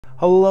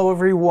Hello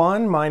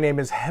everyone, my name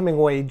is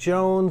Hemingway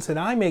Jones and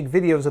I make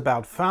videos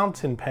about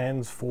fountain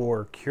pens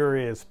for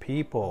curious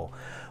people.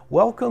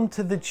 Welcome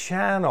to the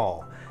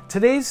channel.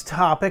 Today's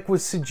topic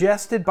was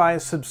suggested by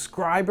a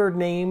subscriber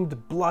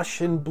named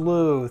Blush and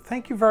Blue.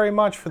 Thank you very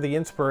much for the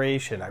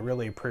inspiration, I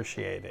really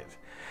appreciate it.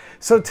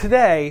 So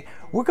today,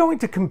 we're going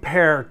to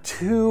compare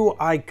two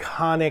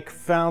iconic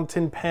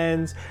fountain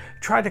pens,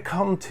 try to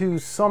come to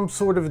some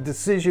sort of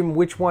decision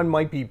which one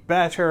might be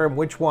better and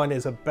which one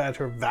is a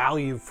better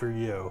value for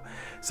you.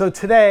 So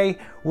today,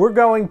 we're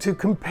going to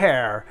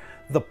compare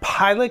the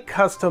Pilot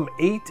Custom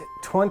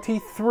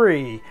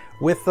 823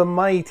 with the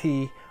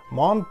mighty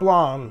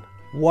Montblanc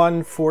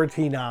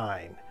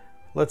 149.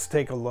 Let's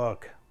take a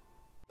look.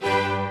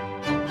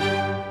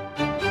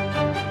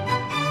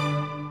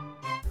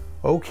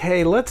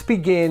 Okay, let's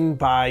begin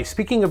by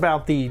speaking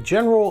about the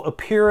general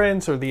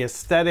appearance or the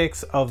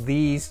aesthetics of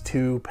these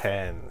two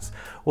pens.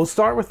 We'll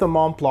start with the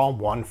Montblanc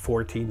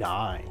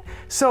 149.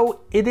 So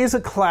it is a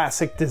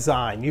classic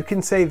design, you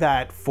can say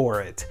that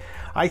for it.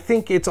 I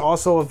think it's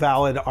also a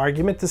valid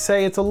argument to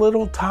say it's a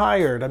little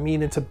tired. I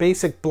mean, it's a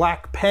basic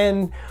black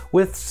pen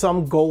with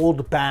some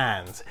gold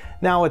bands.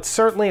 Now, it's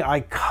certainly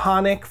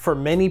iconic for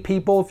many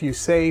people. If you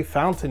say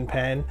fountain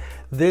pen,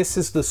 this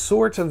is the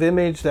sort of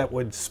image that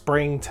would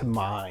spring to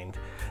mind.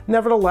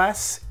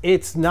 Nevertheless,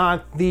 it's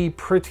not the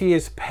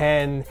prettiest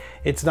pen.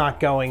 It's not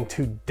going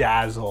to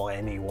dazzle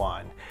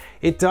anyone.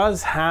 It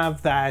does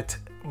have that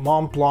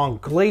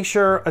Montblanc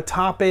glacier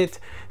atop it,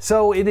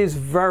 so it is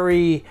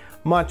very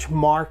much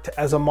marked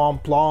as a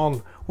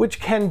Montblanc, which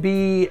can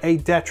be a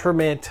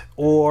detriment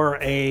or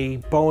a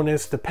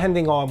bonus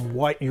depending on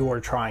what you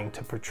are trying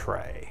to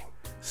portray.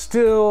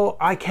 Still,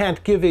 I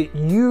can't give it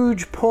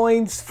huge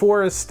points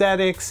for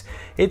aesthetics.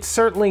 It's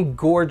certainly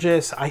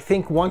gorgeous. I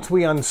think once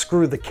we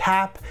unscrew the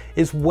cap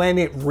is when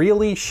it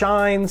really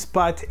shines,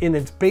 but in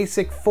its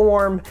basic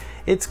form,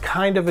 it's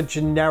kind of a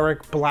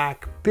generic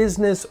black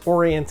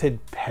business-oriented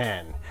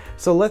pen.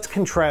 So let's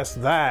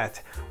contrast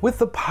that with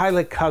the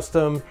Pilot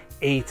Custom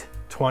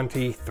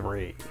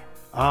 823.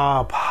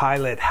 Ah,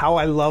 Pilot, how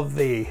I love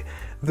thee.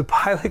 The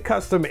Pilot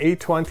Custom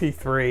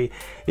 823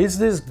 is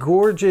this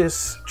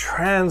gorgeous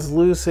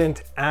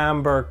translucent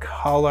amber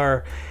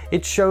color.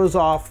 It shows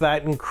off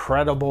that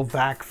incredible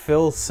vac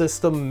fill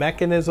system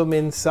mechanism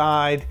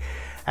inside,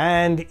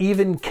 and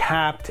even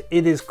capped,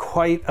 it is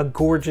quite a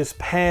gorgeous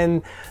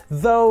pen,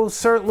 though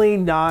certainly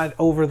not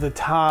over the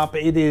top.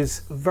 It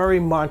is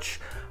very much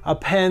a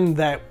pen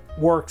that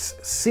works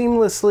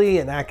seamlessly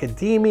in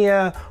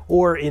academia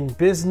or in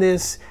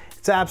business.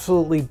 It's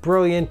absolutely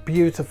brilliant,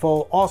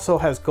 beautiful, also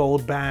has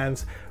gold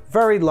bands,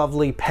 very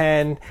lovely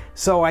pen.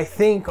 So I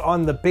think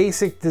on the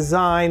basic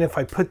design, if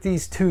I put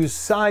these two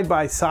side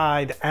by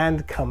side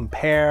and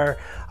compare,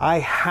 I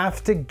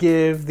have to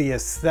give the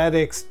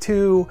aesthetics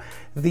to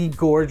the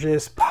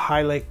gorgeous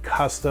Pilot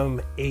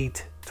Custom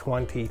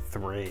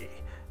 823.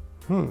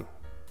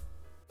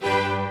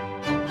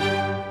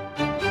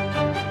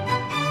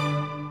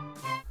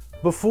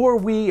 Before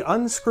we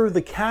unscrew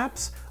the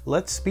caps,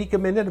 let's speak a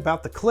minute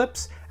about the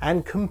clips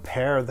and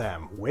compare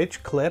them.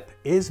 Which clip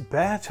is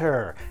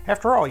better?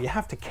 After all, you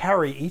have to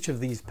carry each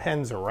of these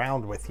pens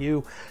around with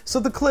you,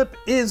 so the clip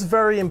is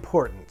very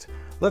important.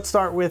 Let's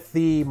start with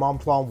the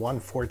Montblanc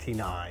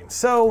 149.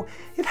 So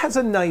it has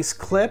a nice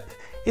clip.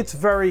 It's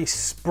very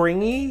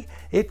springy.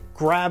 It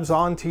grabs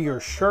onto your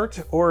shirt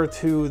or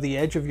to the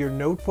edge of your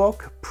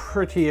notebook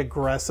pretty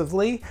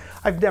aggressively.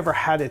 I've never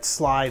had it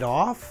slide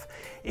off.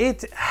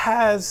 It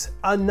has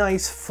a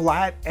nice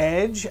flat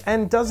edge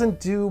and doesn't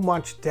do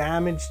much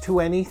damage to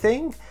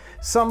anything.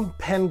 Some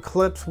pen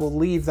clips will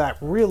leave that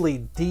really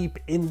deep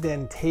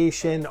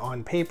indentation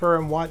on paper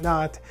and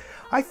whatnot.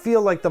 I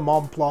feel like the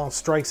Montblanc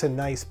strikes a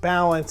nice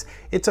balance.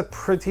 It's a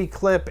pretty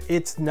clip.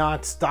 It's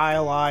not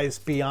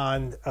stylized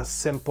beyond a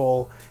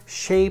simple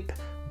shape,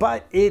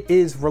 but it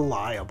is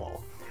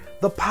reliable.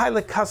 The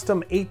Pilot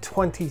Custom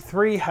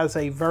 823 has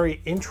a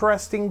very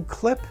interesting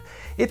clip.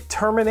 It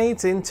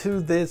terminates into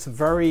this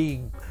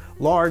very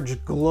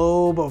large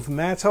globe of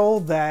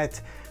metal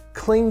that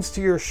clings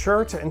to your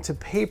shirt and to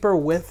paper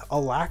with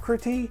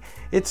alacrity.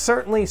 It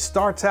certainly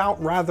starts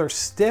out rather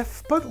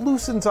stiff, but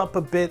loosens up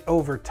a bit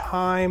over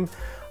time.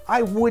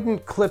 I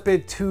wouldn't clip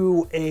it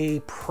to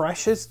a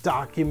precious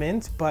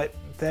document, but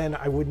then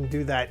I wouldn't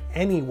do that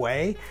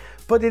anyway.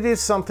 But it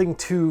is something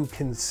to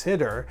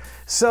consider.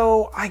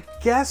 So I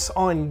guess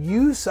on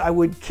use, I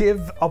would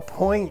give a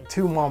point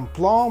to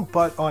Montblanc,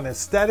 but on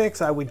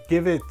aesthetics, I would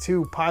give it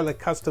to Pilot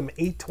Custom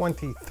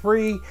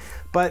 823.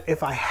 But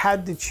if I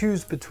had to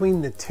choose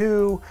between the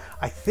two,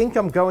 I think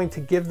I'm going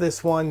to give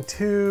this one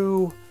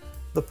to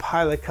the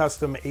Pilot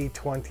Custom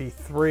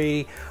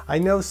 823. I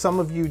know some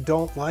of you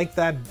don't like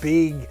that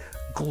big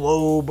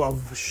globe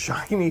of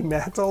shiny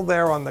metal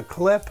there on the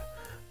clip,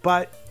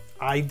 but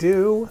I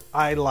do.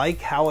 I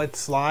like how it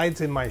slides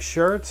in my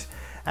shirt,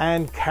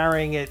 and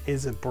carrying it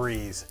is a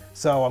breeze.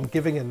 So I'm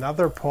giving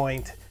another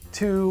point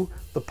to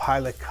the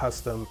Pilot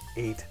Custom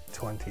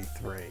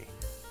 823.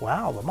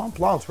 Wow, the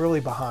Montblanc's really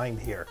behind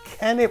here.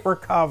 Can it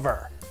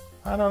recover?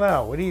 I don't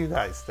know. What do you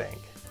guys think?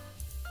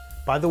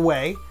 By the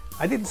way,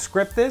 I didn't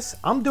script this.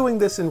 I'm doing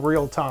this in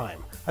real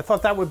time. I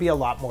thought that would be a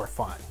lot more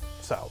fun.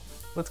 So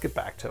let's get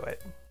back to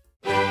it.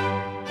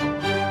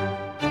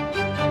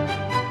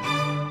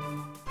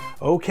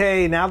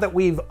 Okay, now that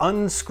we've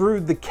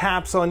unscrewed the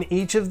caps on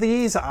each of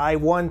these, I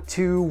want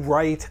to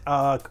write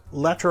a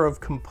letter of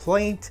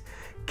complaint,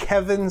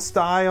 Kevin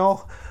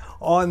style,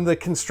 on the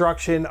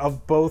construction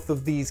of both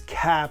of these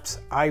caps.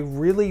 I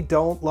really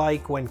don't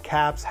like when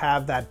caps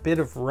have that bit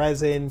of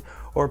resin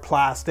or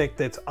plastic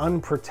that's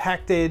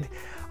unprotected.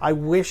 I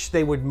wish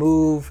they would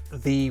move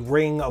the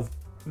ring of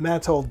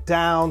metal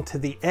down to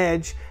the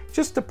edge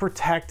just to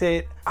protect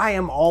it. I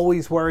am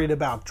always worried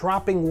about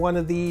dropping one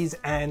of these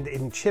and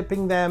in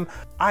chipping them.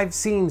 I've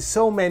seen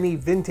so many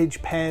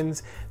vintage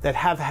pens that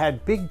have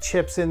had big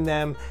chips in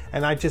them,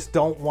 and I just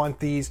don't want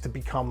these to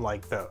become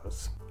like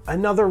those.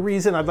 Another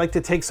reason I'd like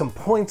to take some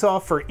points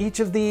off for each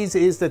of these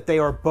is that they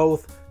are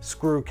both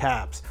screw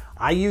caps.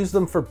 I use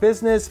them for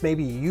business,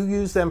 maybe you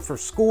use them for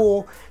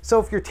school.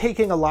 So if you're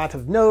taking a lot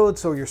of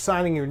notes or you're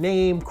signing your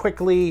name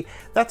quickly,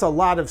 that's a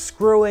lot of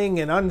screwing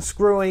and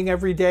unscrewing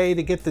every day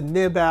to get the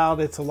nib out.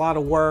 It's a lot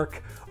of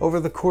work over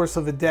the course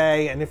of a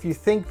day. And if you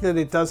think that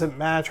it doesn't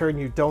matter and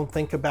you don't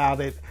think about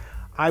it,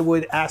 I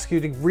would ask you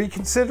to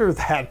reconsider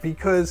that,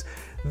 because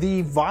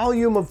the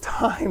volume of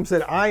times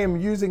that I am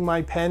using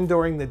my pen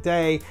during the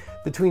day,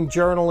 between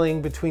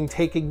journaling, between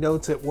taking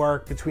notes at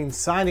work, between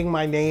signing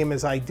my name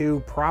as I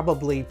do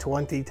probably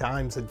 20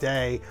 times a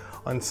day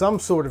on some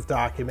sort of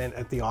document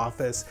at the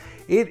office,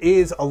 it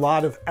is a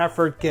lot of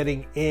effort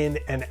getting in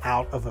and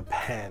out of a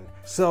pen.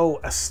 So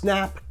a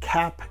snap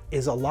cap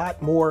is a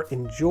lot more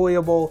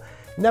enjoyable.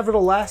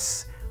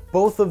 Nevertheless,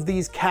 both of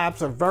these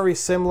caps are very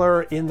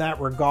similar in that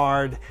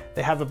regard.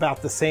 They have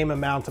about the same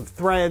amount of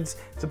threads.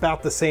 It's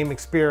about the same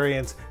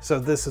experience, so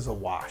this is a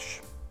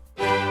wash.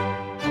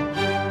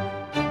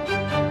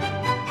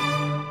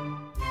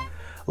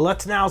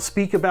 Let's now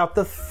speak about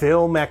the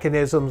fill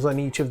mechanisms on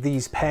each of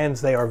these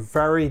pens. They are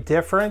very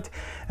different,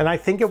 and I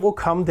think it will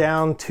come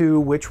down to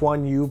which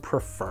one you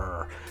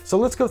prefer. So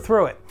let's go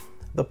through it.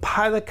 The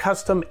Pilot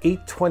Custom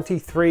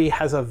 823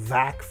 has a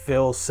vac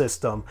fill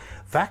system.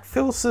 Vac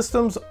fill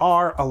systems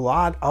are a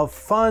lot of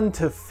fun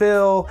to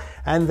fill,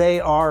 and they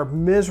are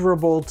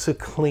miserable to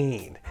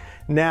clean.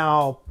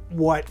 Now,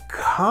 what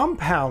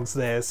compounds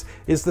this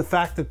is the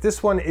fact that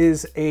this one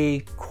is a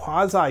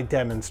quasi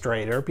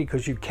demonstrator,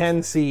 because you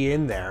can see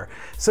in there.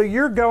 So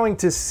you're going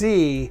to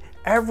see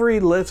every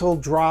little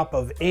drop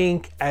of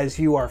ink as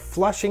you are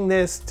flushing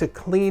this to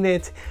clean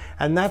it,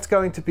 and that's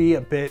going to be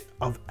a bit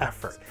of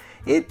effort.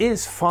 It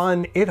is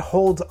fun. It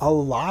holds a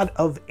lot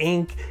of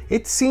ink.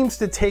 It seems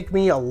to take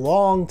me a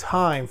long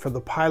time for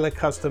the Pilot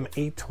Custom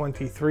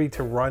 823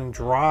 to run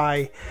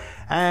dry.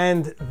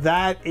 And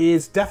that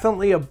is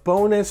definitely a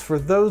bonus for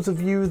those of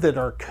you that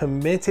are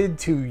committed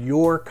to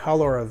your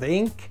color of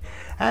ink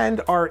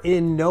and are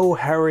in no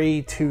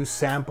hurry to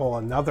sample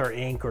another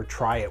ink or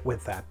try it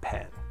with that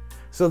pen.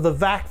 So the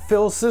vac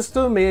fill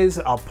system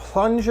is a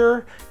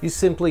plunger. You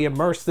simply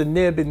immerse the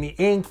nib in the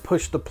ink,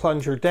 push the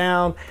plunger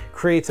down,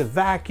 creates a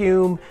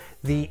vacuum.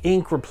 The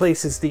ink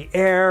replaces the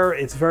air.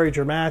 It's very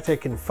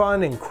dramatic and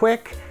fun and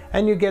quick,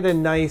 and you get a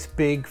nice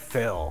big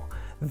fill.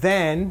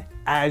 Then,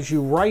 as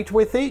you write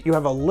with it, you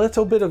have a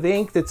little bit of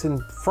ink that's in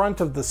front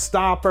of the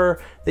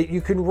stopper that you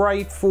can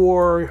write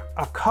for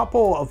a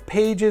couple of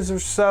pages or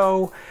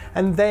so,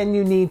 and then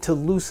you need to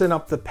loosen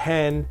up the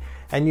pen,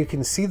 and you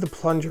can see the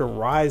plunger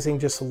rising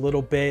just a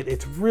little bit.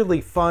 It's really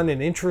fun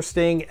and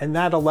interesting, and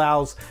that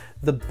allows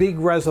the big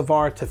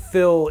reservoir to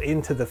fill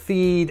into the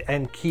feed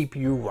and keep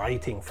you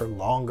writing for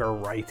longer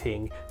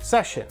writing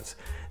sessions.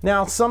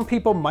 Now, some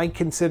people might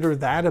consider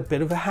that a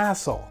bit of a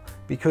hassle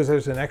because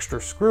there's an extra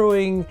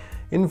screwing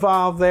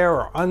involved there,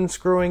 or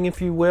unscrewing,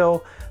 if you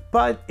will.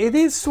 But it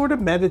is sort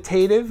of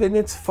meditative, and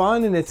it's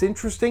fun, and it's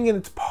interesting, and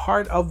it's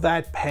part of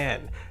that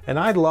pen. And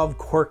I love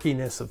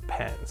quirkiness of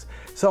pens.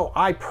 So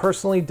I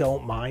personally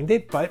don't mind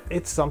it, but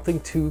it's something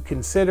to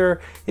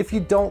consider if you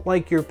don't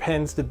like your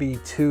pens to be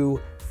too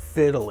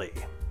fiddly.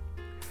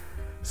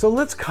 So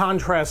let's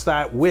contrast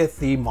that with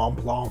the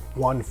Montblanc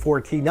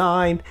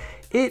 149.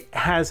 It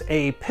has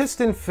a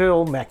piston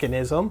fill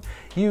mechanism.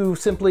 You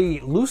simply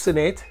loosen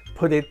it,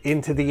 put it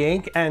into the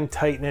ink, and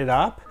tighten it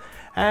up,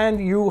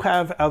 and you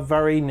have a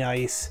very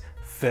nice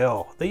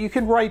fill that you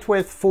can write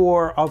with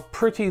for a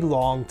pretty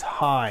long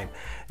time.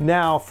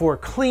 Now, for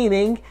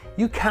cleaning,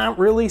 you can't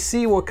really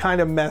see what kind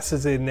of mess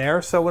is in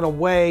there, so in a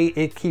way,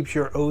 it keeps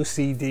your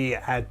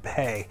OCD at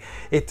bay.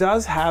 It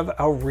does have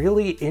a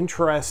really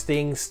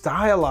interesting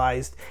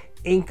stylized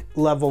ink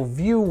level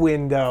view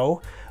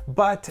window,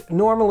 but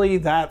normally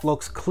that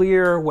looks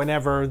clear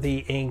whenever the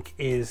ink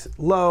is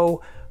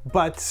low,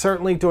 but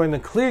certainly during the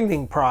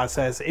cleaning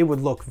process, it would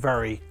look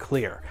very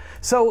clear.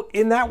 So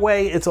in that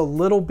way, it's a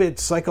little bit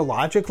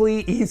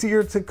psychologically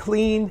easier to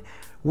clean,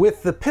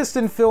 With the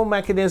piston fill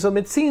mechanism,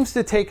 it seems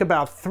to take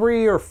about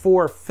 3 or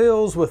 4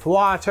 fills with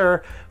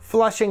water,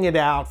 flushing it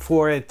out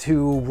for it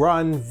to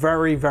run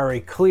very,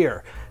 very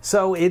clear.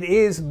 So it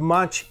is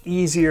much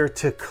easier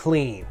to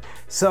clean.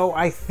 So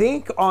I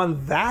think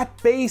on that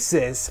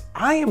basis,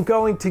 I am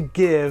going to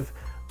give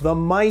the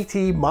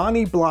mighty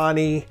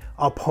Montblanc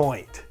a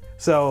point.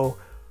 So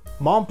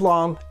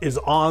Montblanc is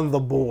on the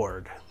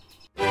board.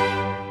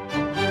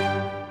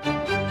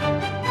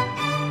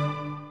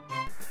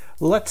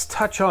 Let's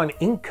touch on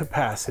ink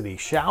capacity,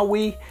 shall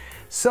we?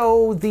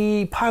 So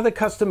the Pilot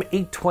Custom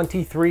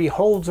 823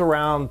 holds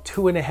around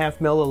 2.5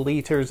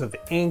 milliliters of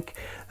ink.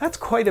 That's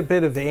quite a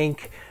bit of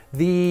ink.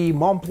 The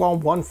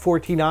Montblanc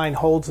 149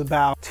 holds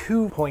about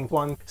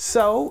 2.1.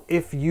 So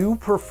if you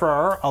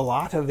prefer a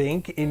lot of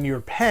ink in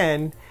your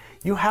pen,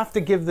 you have to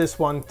give this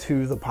one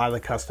to the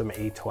Pilot Custom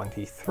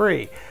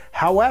 823.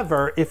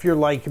 However, if you're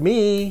like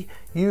me,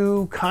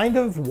 you kind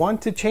of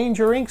want to change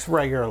your inks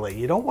regularly.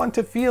 You don't want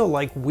to feel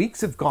like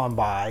weeks have gone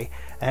by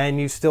and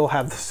you still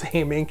have the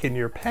same ink in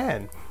your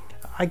pen.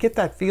 I get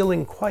that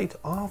feeling quite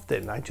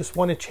often. I just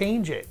want to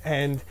change it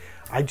and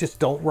I just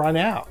don't run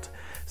out.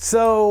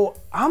 So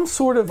I'm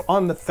sort of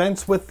on the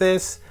fence with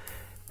this,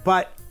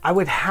 but I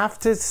would have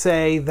to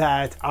say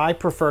that I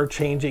prefer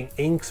changing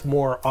inks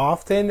more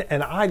often,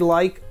 and I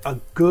like a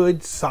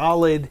good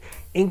solid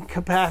ink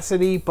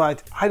capacity,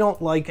 but I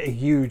don't like a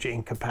huge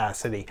ink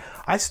capacity.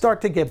 I start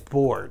to get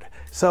bored.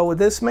 So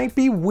this might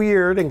be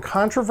weird and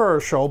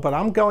controversial, but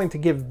I'm going to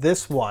give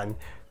this one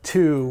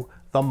to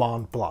the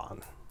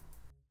Montblanc.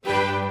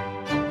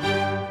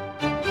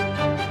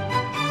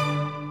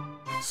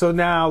 So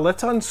now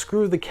let's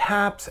unscrew the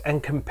caps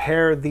and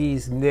compare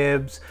these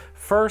nibs.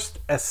 First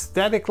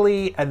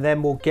aesthetically, and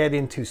then we'll get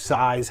into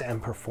size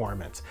and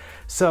performance.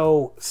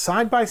 So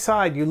side by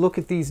side, you look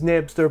at these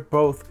nibs, they're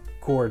both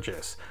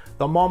gorgeous.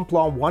 The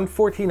Montblanc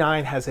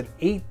 149 has an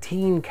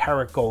 18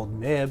 karat gold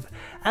nib,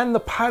 and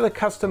the Pilot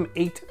Custom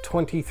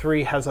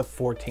 823 has a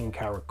 14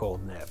 karat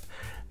gold nib.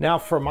 Now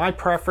for my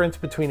preference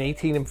between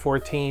 18 and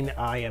 14,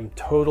 I am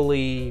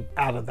totally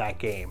out of that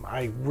game.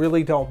 I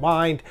really don't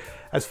mind.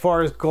 As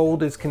far as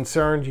gold is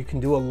concerned, you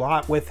can do a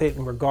lot with it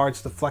in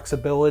regards to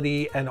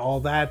flexibility and all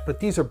that, but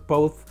these are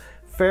both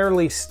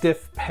fairly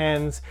stiff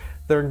pens.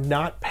 They're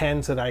not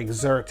pens that I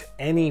exert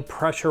any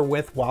pressure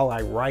with while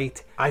I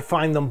write. I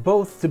find them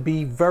both to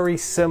be very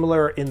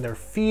similar in their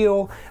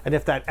feel, and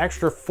if that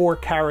extra 4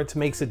 carats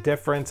makes a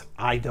difference,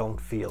 I don't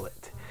feel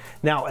it.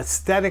 Now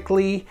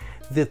aesthetically,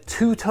 the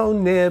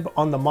two-tone nib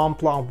on the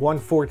Montblanc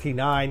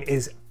 149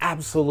 is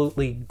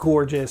absolutely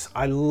gorgeous.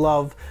 I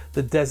love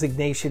the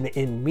designation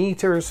in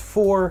meters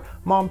for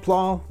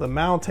Montblanc, the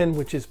mountain,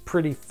 which is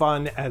pretty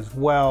fun as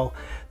well.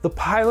 The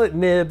Pilot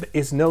nib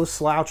is no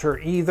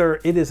sloucher either.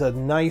 It is a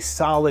nice,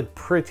 solid,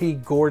 pretty,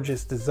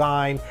 gorgeous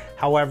design.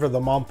 However, the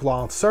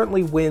Montblanc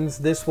certainly wins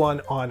this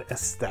one on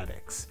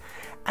aesthetics.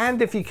 And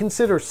if you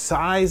consider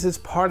size as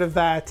part of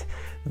that,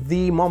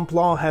 the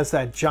Montblanc has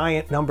that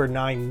giant number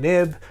 9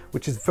 nib,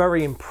 which is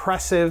very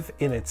impressive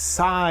in its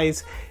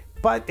size,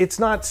 but it's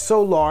not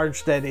so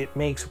large that it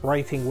makes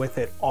writing with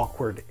it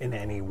awkward in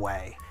any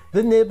way.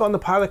 The nib on the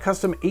Pilot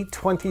Custom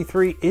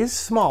 823 is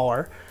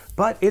smaller,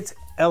 but it's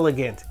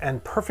elegant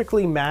and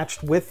perfectly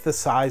matched with the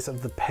size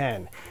of the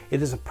pen.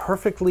 It is a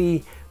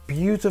perfectly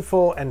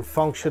beautiful and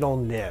functional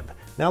nib.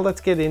 Now let's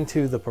get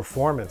into the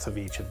performance of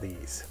each of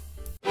these.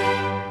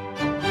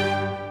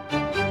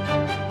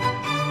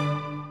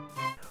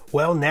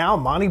 Well, now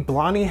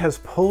Montblanc has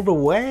pulled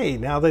away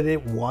now that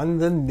it won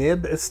the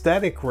nib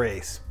aesthetic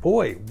race.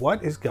 Boy,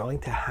 what is going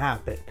to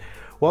happen?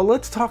 Well,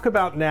 let's talk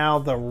about now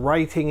the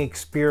writing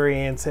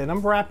experience, and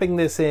I'm wrapping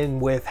this in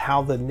with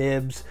how the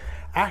nibs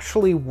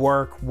actually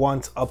work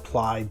once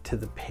applied to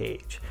the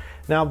page.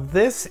 Now,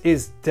 this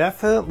is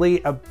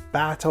definitely a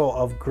battle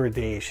of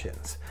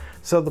gradations.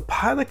 So the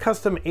Pilot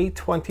Custom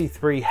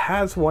 823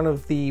 has one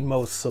of the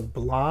most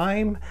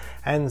sublime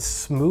and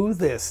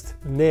smoothest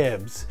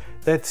nibs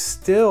that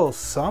still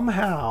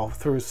somehow,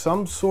 through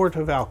some sort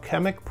of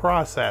alchemic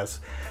process,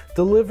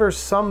 delivers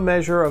some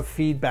measure of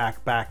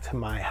feedback back to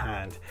my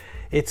hand.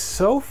 It's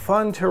so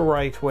fun to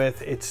write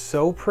with, it's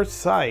so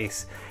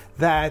precise,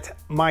 that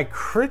my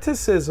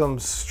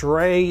criticisms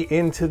stray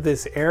into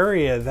this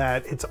area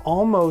that it's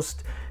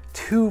almost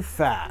too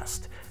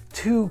fast,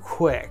 too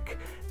quick,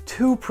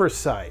 too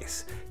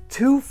precise,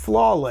 too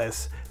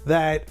flawless,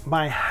 that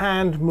my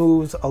hand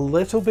moves a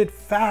little bit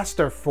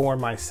faster for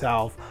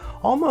myself,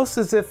 almost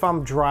as if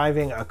I'm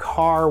driving a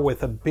car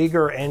with a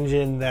bigger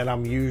engine than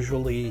I'm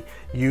usually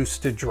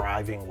used to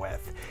driving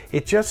with.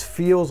 It just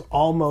feels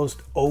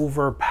almost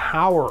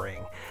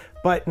overpowering.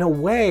 But in a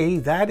way,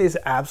 that is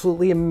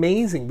absolutely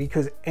amazing,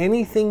 because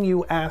anything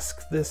you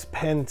ask this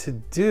pen to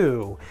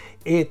do,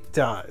 it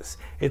does.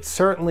 It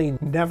certainly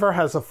never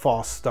has a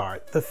false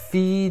start. The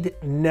feed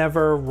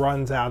never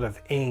runs out of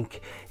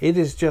ink. It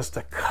is just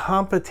a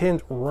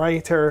competent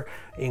writer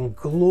in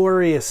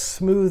glorious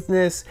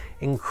smoothness,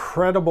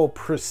 incredible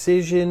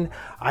precision.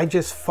 I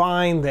just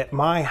find that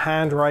my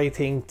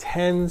handwriting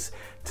tends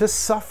to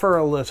suffer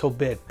a little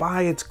bit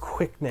by its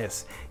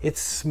quickness,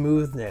 its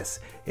smoothness,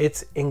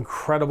 its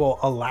incredible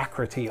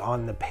alacrity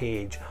on the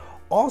page.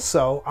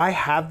 Also, I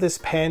have this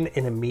pen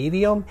in a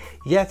medium,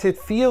 yet it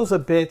feels a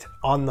bit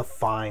on the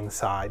fine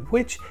side,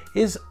 which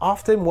is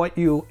often what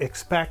you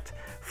expect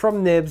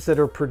from nibs that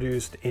are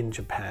produced in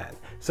Japan.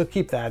 So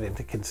keep that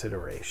into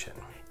consideration.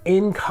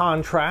 In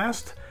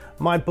contrast,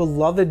 my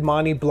beloved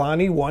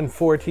Montblanc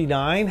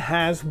 149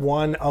 has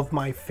one of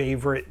my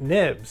favorite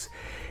nibs.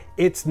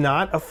 It's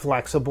not a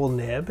flexible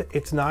nib.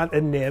 It's not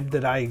a nib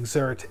that I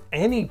exert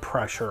any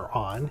pressure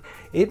on.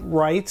 It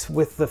writes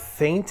with the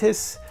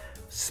faintest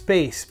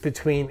space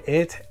between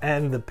it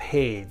and the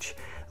page.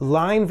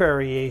 Line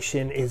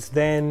variation is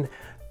then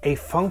a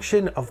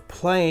function of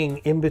playing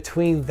in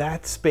between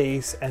that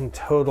space and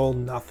total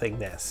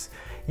nothingness.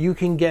 You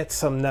can get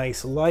some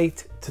nice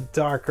light to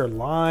darker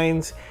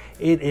lines.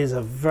 It is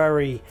a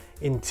very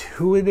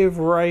intuitive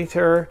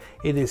writer.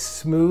 It is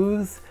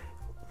smooth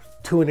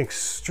to an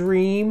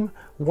extreme.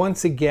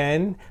 Once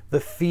again, the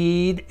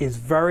feed is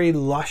very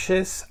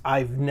luscious.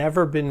 I've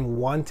never been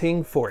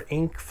wanting for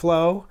ink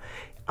flow.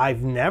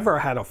 I've never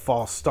had a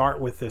false start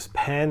with this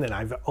pen, and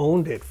I've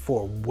owned it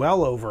for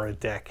well over a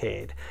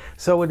decade.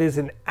 So it is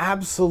an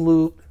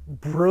absolute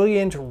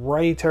brilliant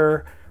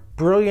writer,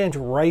 brilliant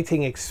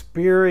writing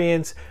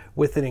experience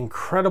with an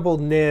incredible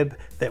nib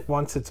that,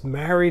 once it's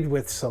married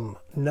with some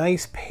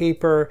nice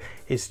paper,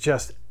 is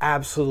just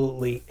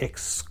absolutely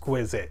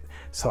exquisite.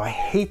 So I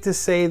hate to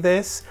say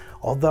this,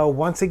 although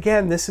once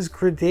again, this is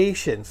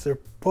gradations. They're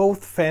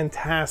both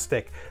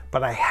fantastic,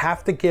 but I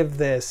have to give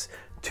this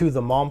to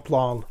the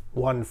Montblanc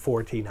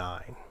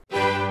 149.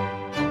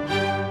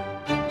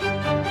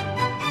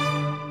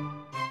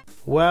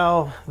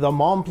 Well, the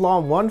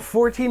Montblanc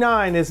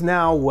 149 is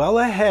now well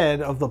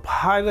ahead of the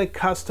Pilot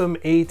Custom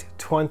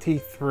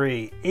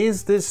 823.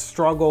 Is this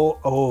struggle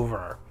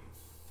over?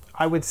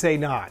 I would say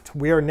not.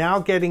 We are now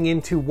getting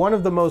into one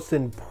of the most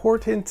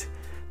important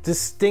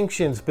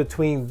distinctions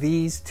between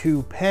these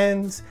two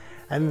pens,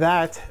 and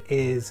that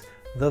is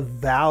the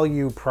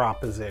value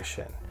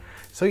proposition.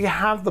 So you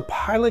have the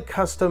Pilot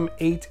Custom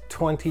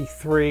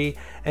 823,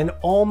 an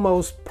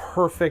almost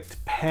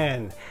perfect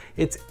pen.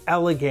 It's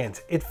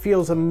elegant, it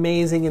feels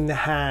amazing in the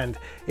hand,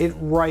 it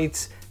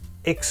writes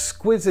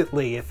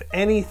exquisitely. If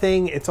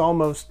anything, it's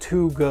almost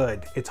too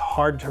good. It's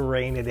hard to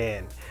rein it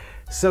in.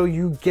 So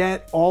you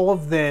get all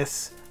of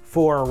this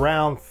for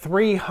around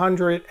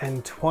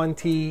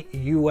 $320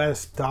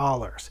 US.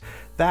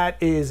 That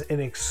is an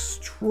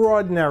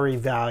extraordinary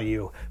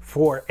value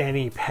for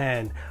any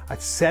pen.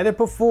 I've said it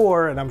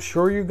before, and I'm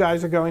sure you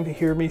guys are going to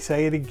hear me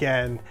say it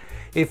again.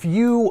 If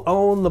you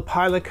own the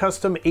Pilot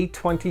Custom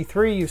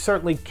 823, you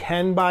certainly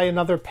can buy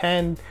another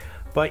pen,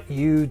 but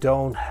you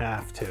don't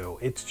have to.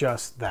 It's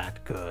just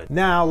that good.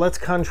 Now let's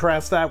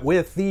contrast that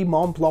with the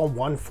Montblanc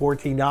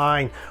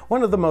 149,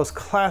 one of the most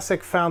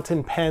classic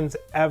fountain pens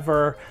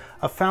ever.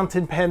 A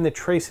fountain pen that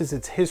traces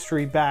its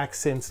history back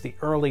since the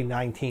early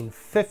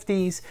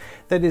 1950s,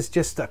 that is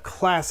just a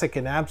classic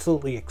and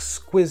absolutely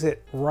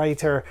exquisite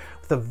writer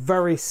with a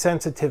very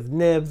sensitive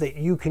nib that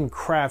you can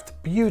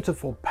craft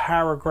beautiful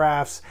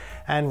paragraphs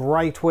and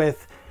write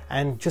with,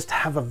 and just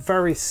have a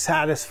very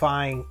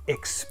satisfying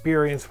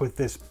experience with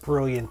this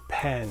brilliant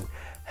pen.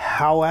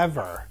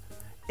 However,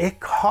 it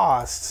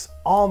costs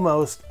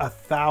almost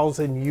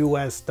 $1,000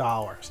 US.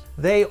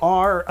 They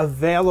are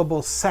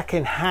available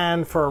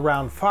secondhand for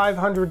around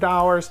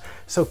 $500,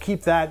 so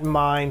keep that in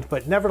mind.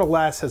 But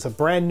nevertheless, as a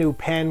brand new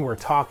pen, we're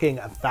talking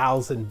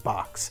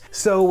 $1,000.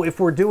 So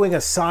if we're doing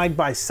a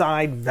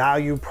side-by-side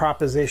value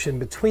proposition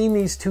between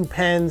these two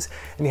pens,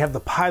 and you have the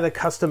Pilot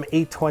Custom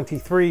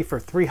 823 for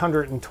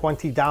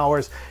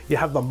 $320, you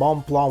have the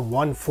Montblanc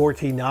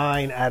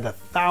 149 at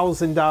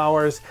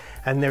 $1,000,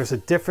 and there's a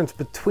difference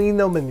between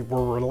them, and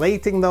we're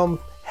relating them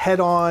head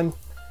on,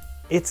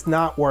 it's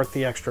not worth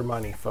the extra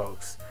money,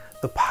 folks.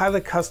 The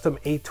Pilot Custom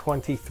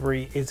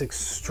 823 is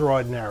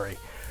extraordinary.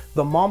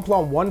 The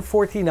Montblanc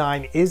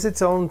 149 is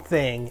its own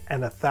thing,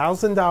 and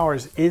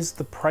 $1,000 is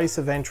the price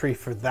of entry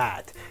for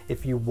that.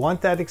 If you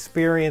want that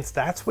experience,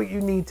 that's what you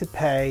need to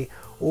pay,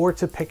 or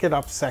to pick it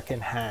up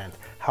secondhand.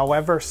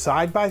 However,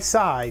 side by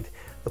side,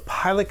 the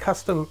Pilot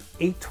Custom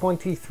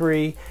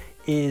 823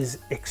 is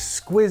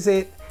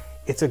exquisite.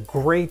 It's a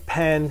great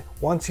pen.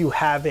 Once you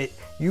have it,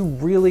 you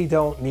really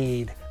don't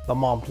need the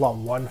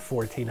Montblanc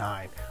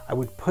 149. I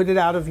would put it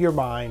out of your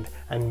mind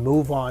and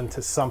move on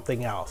to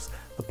something else.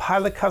 The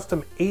Pilot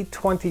Custom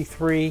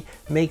 823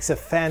 makes a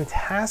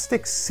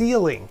fantastic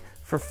ceiling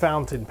for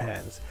fountain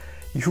pens.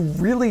 You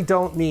really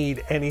don't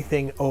need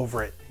anything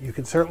over it. You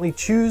can certainly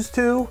choose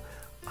to.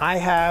 I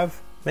have,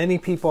 many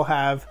people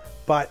have,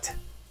 but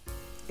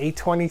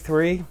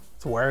 823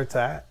 is where it's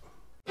at.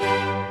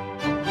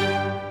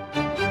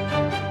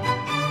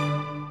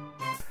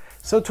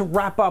 So to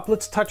wrap up,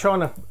 let's touch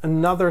on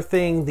another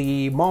thing.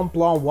 The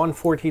Montblanc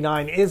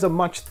 149 is a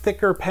much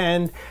thicker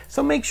pen,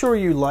 so make sure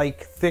you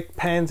like thick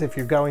pens if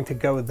you're going to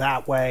go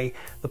that way.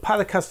 The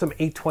Pilot Custom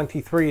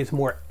 823 is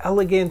more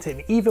elegant,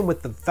 and even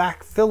with the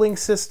vac filling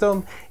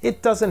system,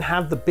 it doesn't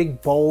have the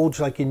big bulge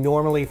like you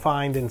normally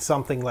find in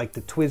something like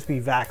the TWSBI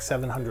VAC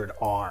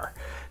 700R.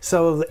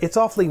 So it's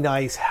awfully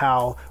nice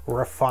how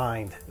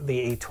refined the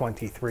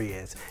 823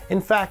 is.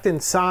 In fact, in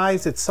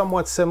size, it's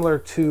somewhat similar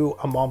to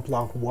a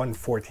Montblanc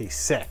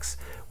 146,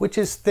 which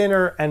is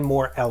thinner and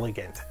more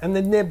elegant, and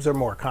the nibs are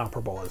more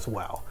comparable as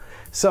well.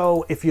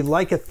 So if you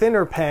like a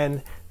thinner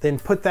pen, then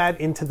put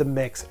that into the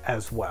mix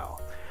as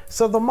well.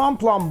 So the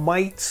Montblanc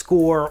might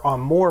score on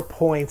more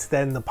points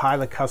than the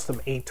Pilot Custom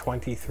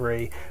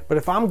 823, but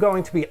if I'm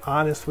going to be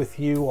honest with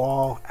you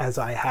all, as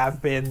I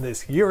have been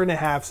this year and a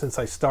half since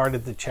I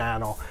started the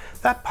channel,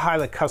 that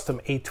Pilot Custom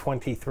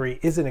 823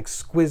 is an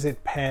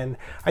exquisite pen.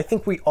 I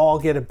think we all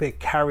get a bit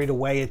carried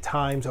away at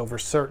times over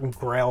certain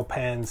Grail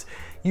pens.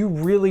 You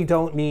really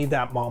don't need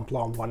that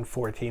Montblanc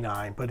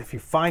 149, but if you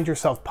find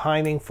yourself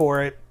pining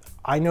for it,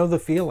 I know the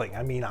feeling.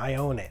 I mean, I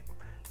own it.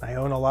 I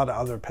own a lot of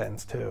other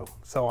pens too,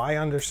 so I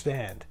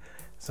understand.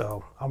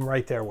 So I'm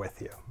right there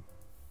with you.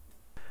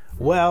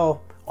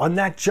 Well, on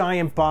that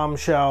giant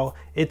bombshell,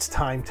 it's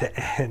time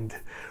to end.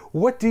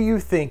 What do you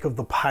think of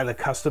the Pilot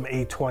Custom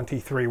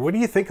 823? What do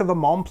you think of the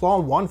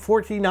Montblanc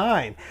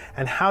 149?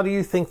 And how do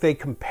you think they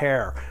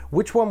compare?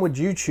 Which one would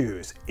you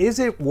choose? Is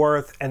it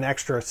worth an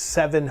extra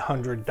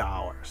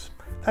 $700?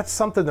 That's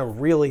something to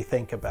really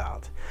think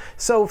about.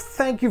 So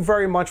thank you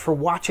very much for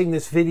watching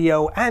this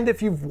video, and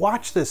if you've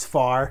watched this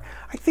far,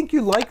 I think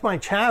you like my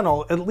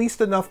channel at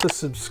least enough to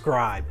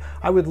subscribe.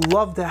 I would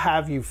love to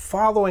have you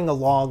following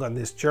along on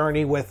this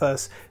journey with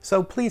us,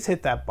 so please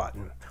hit that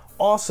button.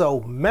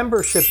 Also,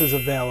 membership is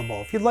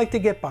available. If you'd like to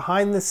get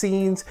behind the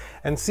scenes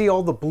and see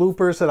all the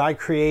bloopers that I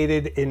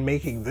created in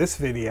making this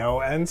video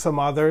and some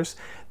others,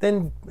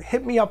 then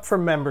hit me up for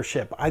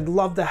membership. I'd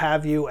love to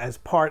have you as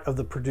part of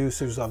the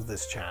producers of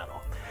this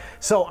channel.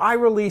 So I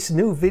release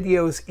new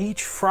videos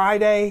each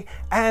Friday,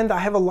 and I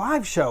have a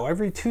live show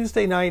every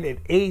Tuesday night at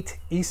 8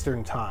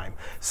 Eastern Time.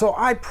 So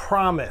I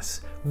promise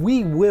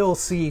we will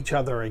see each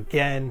other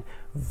again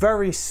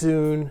very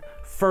soon,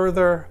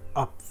 further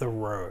up the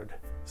road.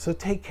 So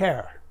take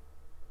care.